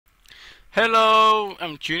Hello,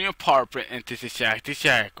 I'm Junior Pawprint and this is Jack the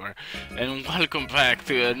Jaguar, and welcome back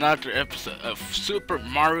to another episode of Super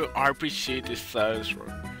Mario RPG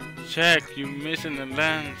Disaster. Jack, you missing the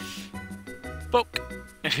lens. Poke.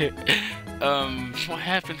 What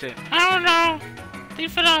happened then? I don't know. They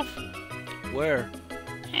fell off. Where?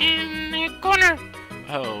 In the corner.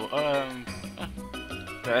 Oh,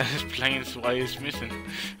 that explains why it's missing.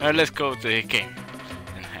 Let's go to the game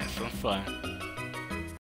and have some fun.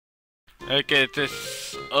 Okay,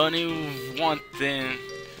 there's only one thing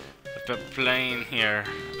with the plane here.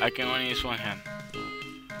 I can only use one hand.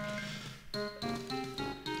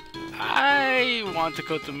 I want to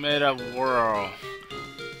go to Meta World,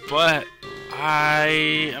 but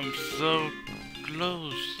I am so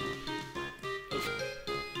close.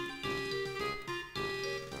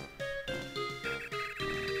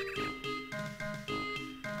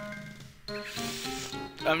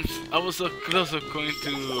 I was so close of going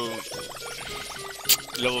to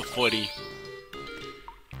level 40.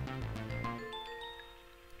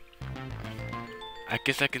 I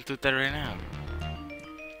guess I can do that right now.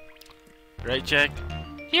 Right, Jack?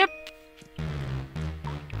 Yep.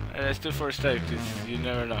 Let's do first step, cause you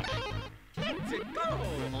never know.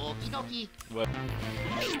 But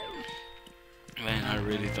man, I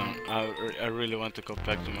really don't. I really want to go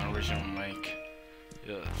back to my original mic.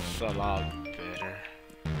 It's a lot better.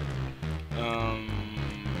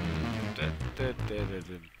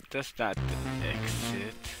 That's not the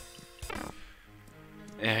exit.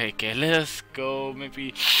 Okay, let's go.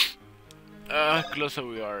 Maybe closer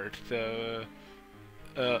we are.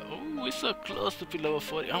 Oh, we're so close to be level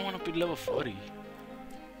 40. I want to be level 40.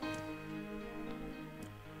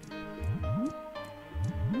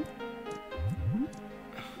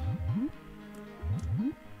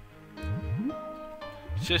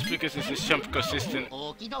 Just because it's a jump consistent,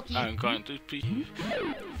 I'm going to be.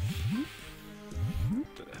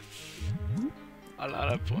 That's a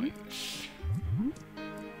lot of points.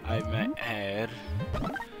 I might add.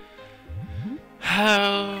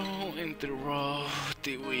 How in the road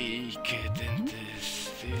did we get in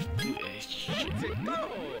this situation?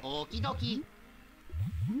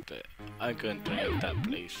 I'm going to leave that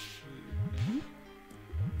place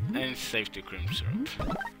and save the cream syrup.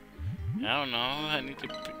 I don't know. I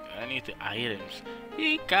need the items.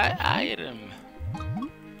 You got item.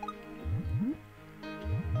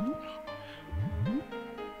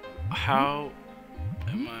 How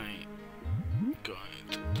am I going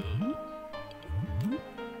to do?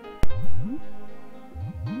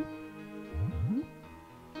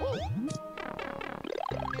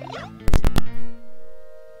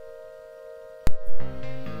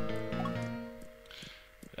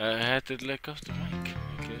 I had to let go of the mic.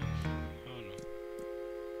 Okay. Oh no.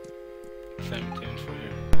 Same thing for here.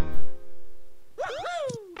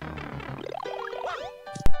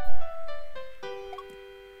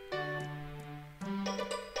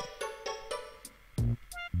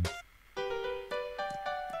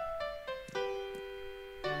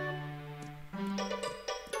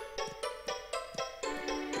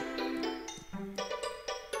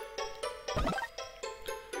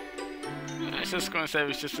 I was just gonna say it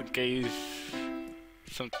was just in case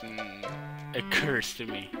something occurs to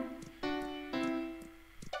me.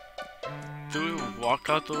 Do we walk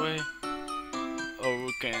out the way? Or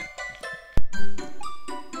we can't?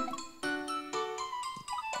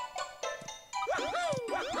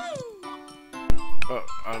 Oh,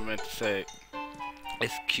 I meant to say,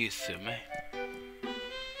 excuse me.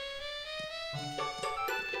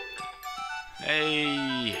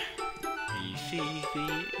 Hey, B, C, D,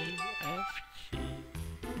 E, F, G.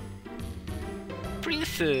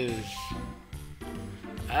 Princess!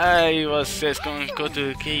 I was just going to go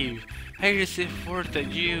to the cave. I received word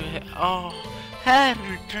that you had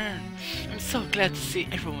returned. I'm so glad to see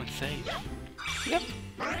everyone safe. Yep,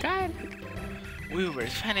 got it. We were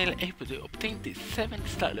finally able to obtain the 7th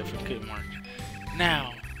Starlite from Kmart.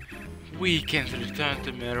 Now, we can return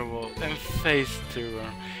to Mirror and face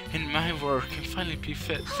Stiron, and my work can finally be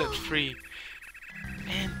set free.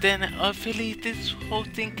 And then hopefully this whole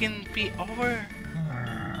thing can be over.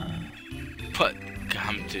 But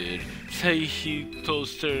come dude, say he told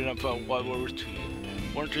Stiron about what we were doing.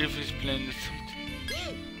 Wonder if he's planning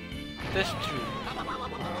something. That's true.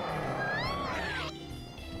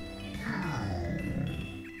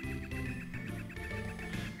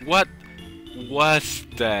 What was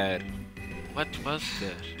that? What was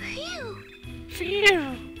that?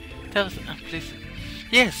 Phew! That was unpleasant.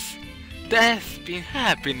 Yes, that's been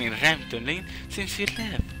happening randomly since you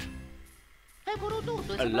left.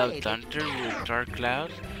 A loud thunder with dark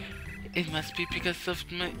clouds. It must be because of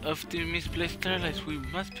the misplaced starlights. We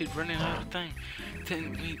must be running out of time.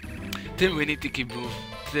 Then we need to keep move.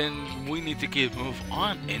 Then we need to keep move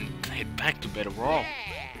on and head back to Better World.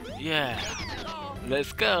 Yeah.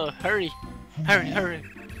 Let's go. Hurry. Hurry, hurry.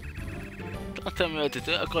 Don't tell me what to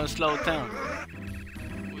do. I'm gonna slow down.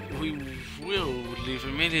 We will leave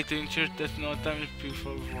immediately to ensure there's no damage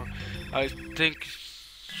before. I think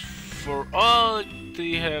for all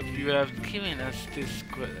the help you have given us this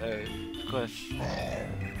quest.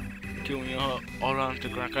 Giving you all around the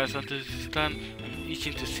ground guys onto the stand and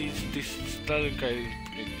itching to see this Starlite guy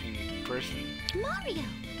in person. Mario!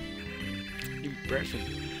 In person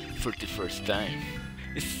for the first time.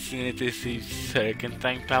 Isn't it the second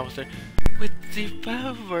time, Bowser? With the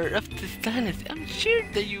power of the Starlite, I'm sure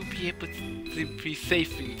that you'll be able to be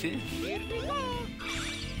safe in this.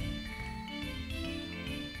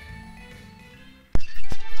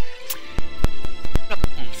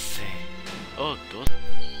 Oh, dos.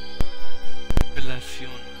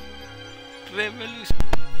 Revelación. Revolution.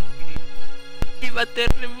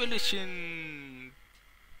 Activate Revolution.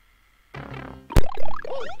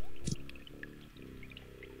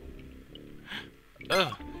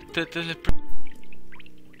 Oh, the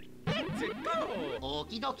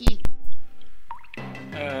Okie dokie.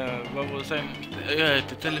 what was I? Yeah,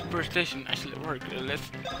 the teleportation actually worked. Let's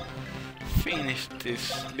finish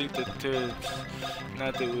this little turd.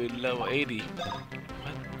 Now that we're level 80.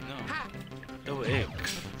 What? No. Level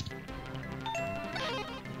X.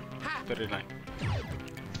 39.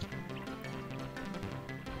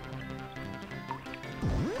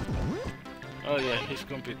 Oh yeah, he's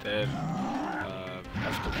gonna be dead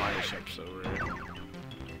after my shop's over.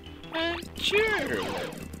 And sure!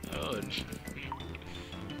 Oh,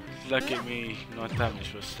 lucky me, no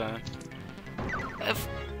damage was done. Of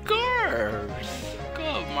course!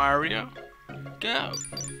 Go, Mario! Go!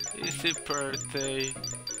 It's your birthday.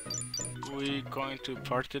 We're going to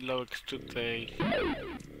party logs today.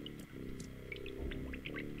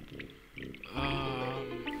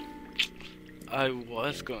 I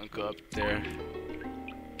was gonna go up there.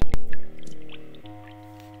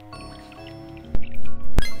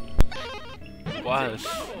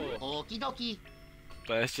 Okie dokie.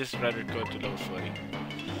 But let's just rather go to level 40.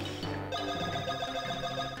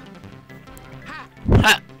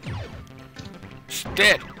 Ha! It's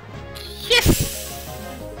dead! Yes!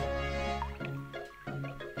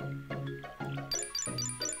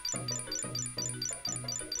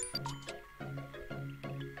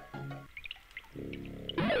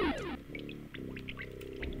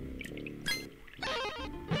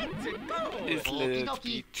 It's level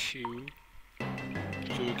 2.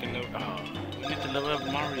 So we can level. Oh, we need to level up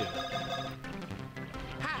Mario.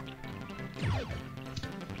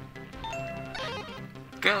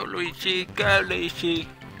 Go, Luigi! Go, Luigi!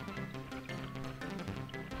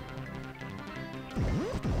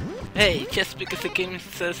 Hey, just because the game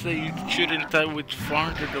says that you shouldn't die with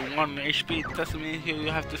 401 HP doesn't mean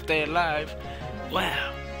you have to stay alive.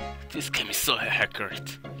 Wow, this game is so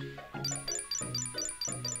accurate.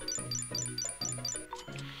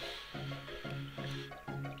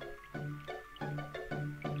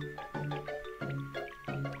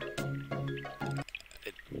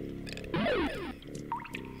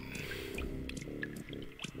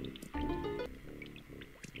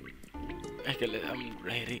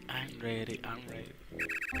 Okay, I'm ready.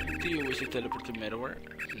 Do you wish to teleport to Meadowworld?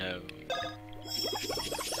 No.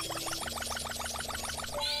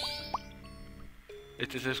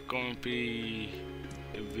 This is going to be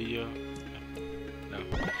a video. No.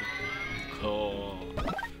 Cool.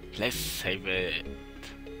 Let's save it.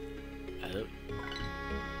 Hello?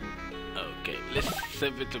 Okay, let's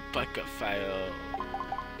save it to backup file.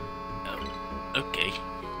 Oh, okay.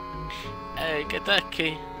 Hey, get that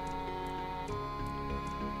key.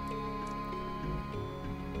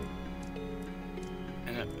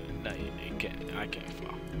 No, you can't. I can't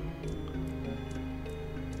fall.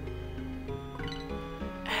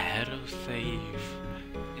 How to save?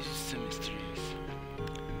 This is so mysterious.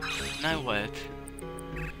 Now what?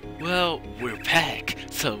 Well, we're back.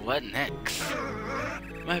 So what next?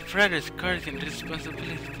 My brother's carrying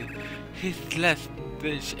responsibility. His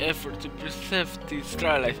last-ditch effort to preserve the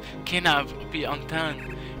Starlight cannot be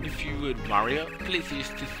undone. If you would, Mario, please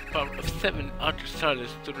use this power of 7 other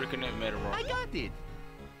Starlights to reconnect Meadowworld. I got it.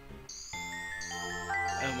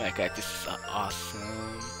 Oh my god, this is so awesome.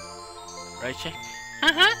 Right, check?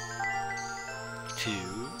 2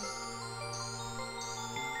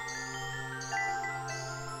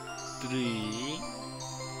 3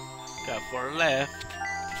 got 4 left.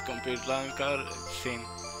 Just complete long cutscene.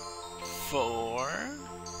 4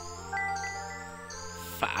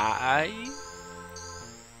 5.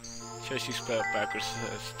 So she spelled backwards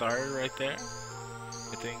star right there.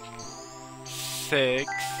 I think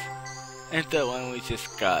 6. And the one we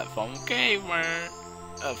just got from Gamer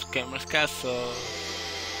of Gamer's Castle,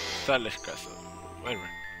 Starlite Castle, whatever.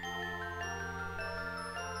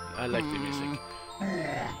 I like the music.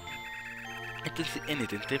 I don't see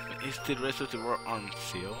anything different. Is the rest of the world on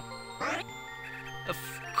seal? Of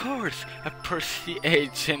course, I press the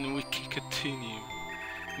edge and we can continue.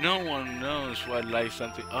 No one knows what lies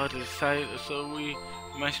on the other side, so we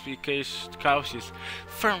must be cautious.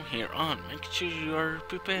 From here on, make sure you are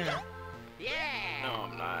prepared. Yeah. No,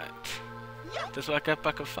 I'm not. That's why I got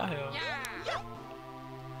back a file.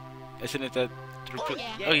 Isn't it that?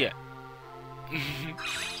 Oh yeah.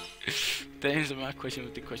 That answer my question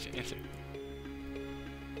with the question answer.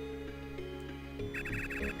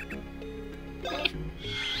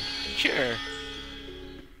 Sure.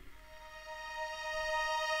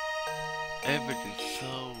 Everything's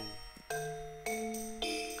so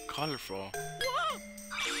colorful.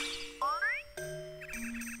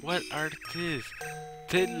 What are these?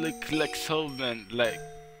 They look like solvent, like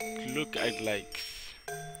look at like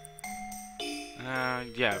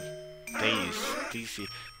yeah, these.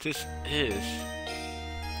 This is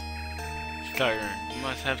stiron. You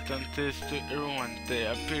must have done this to everyone. They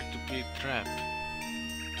appear to be trapped.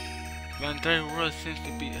 The entire world seems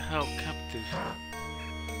to be held captive.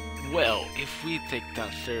 Well, if we take down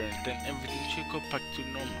stiron, then everything should go back to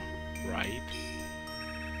normal, right?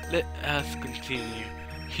 Let us continue.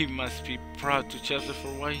 He must be proud to Chelsea for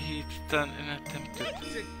what he's done and attempted.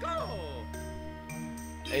 Let's go.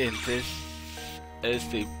 And this is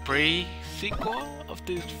the pre-sequel of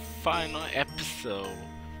this final episode.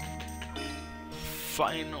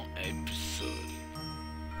 Final episode.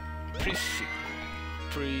 Pre-sequel.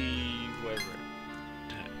 Pre-whatever.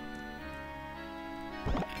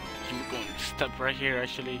 We're going to stop right here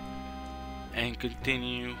actually and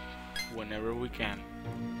continue whenever we can.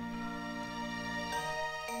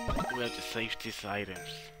 We have to save these items.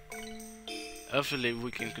 Hopefully we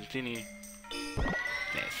can continue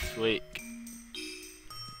next week.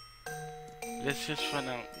 Let's just find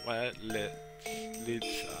out what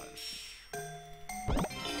leads us.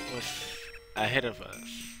 What's ahead of us.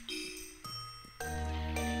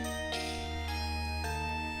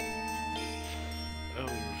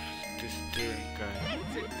 Oh, this steering guy.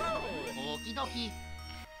 Okie dokie.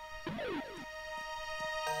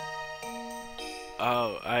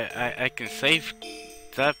 Oh, I can save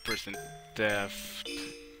that person death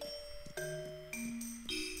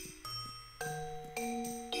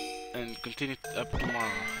and continue up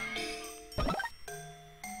tomorrow.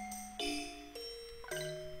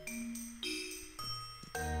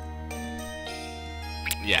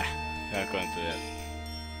 Yeah, I'm going to do that.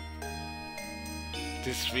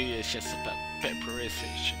 This video is just about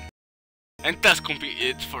preparation. And that's gonna be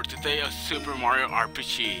it for today of Super Mario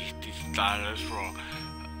RPG. This status roll.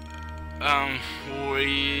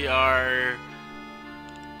 We are.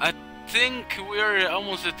 I think we are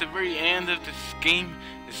almost at the very end of this game.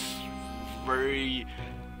 It's very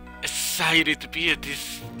excited to be at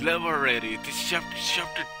this level already. This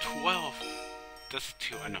chapter 12. That's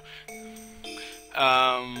 2, I know.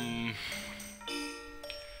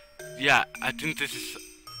 Yeah, I think this is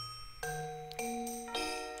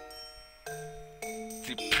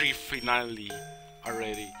the pre-finale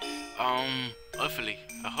already. Hopefully,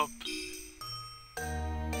 I hope,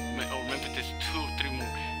 or maybe there's 2 or 3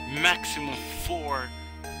 more, maximum 4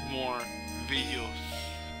 more videos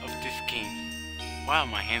of this game. Wow,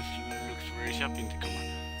 my hands looks very sharp in the camera.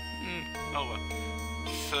 Oh well.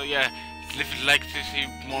 So yeah, if you'd like to see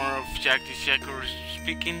more of Jack the Shacker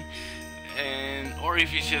speaking, and or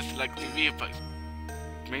if you just like the video,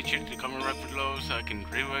 make sure to comment right below so I can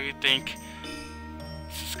read what you think.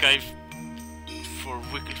 Subscribe for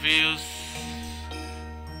weekly videos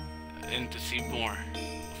and to see more,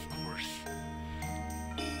 of course.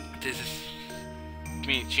 This is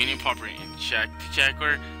me, Genie Pawprint, and Jack the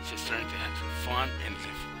Jaguar, just starting to have some fun and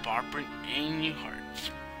live Pawprint in your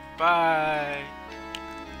hearts. Bye!